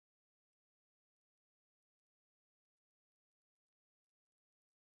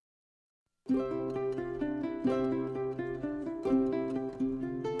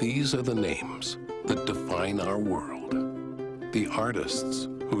These are the names that define our world. The artists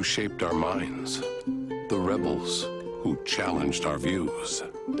who shaped our minds. The rebels who challenged our views.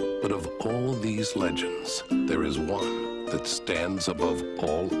 But of all these legends, there is one that stands above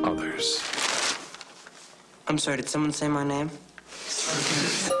all others. I'm sorry, did someone say my name?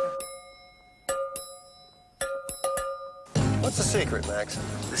 What's the secret, Max?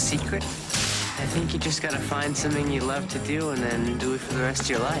 The secret? I think you just gotta find something you love to do and then do it for the rest of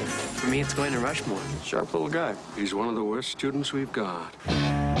your life. For me, it's going to Rushmore. Sharp little guy. He's one of the worst students we've got.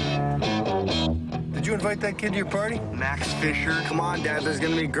 Did you invite that kid to your party? Max Fisher? Come on, Dad, there's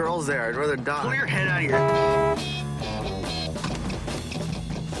gonna be girls there. I'd rather die. Pull your head out of here.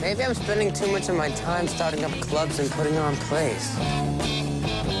 Maybe I'm spending too much of my time starting up clubs and putting on plays.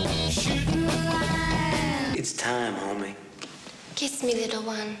 It's time, homie. Kiss me, little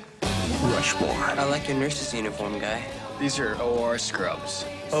one. Rushmore. I like your nurse's uniform, guy. These are OR scrubs.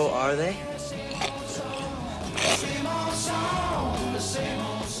 Oh, are they?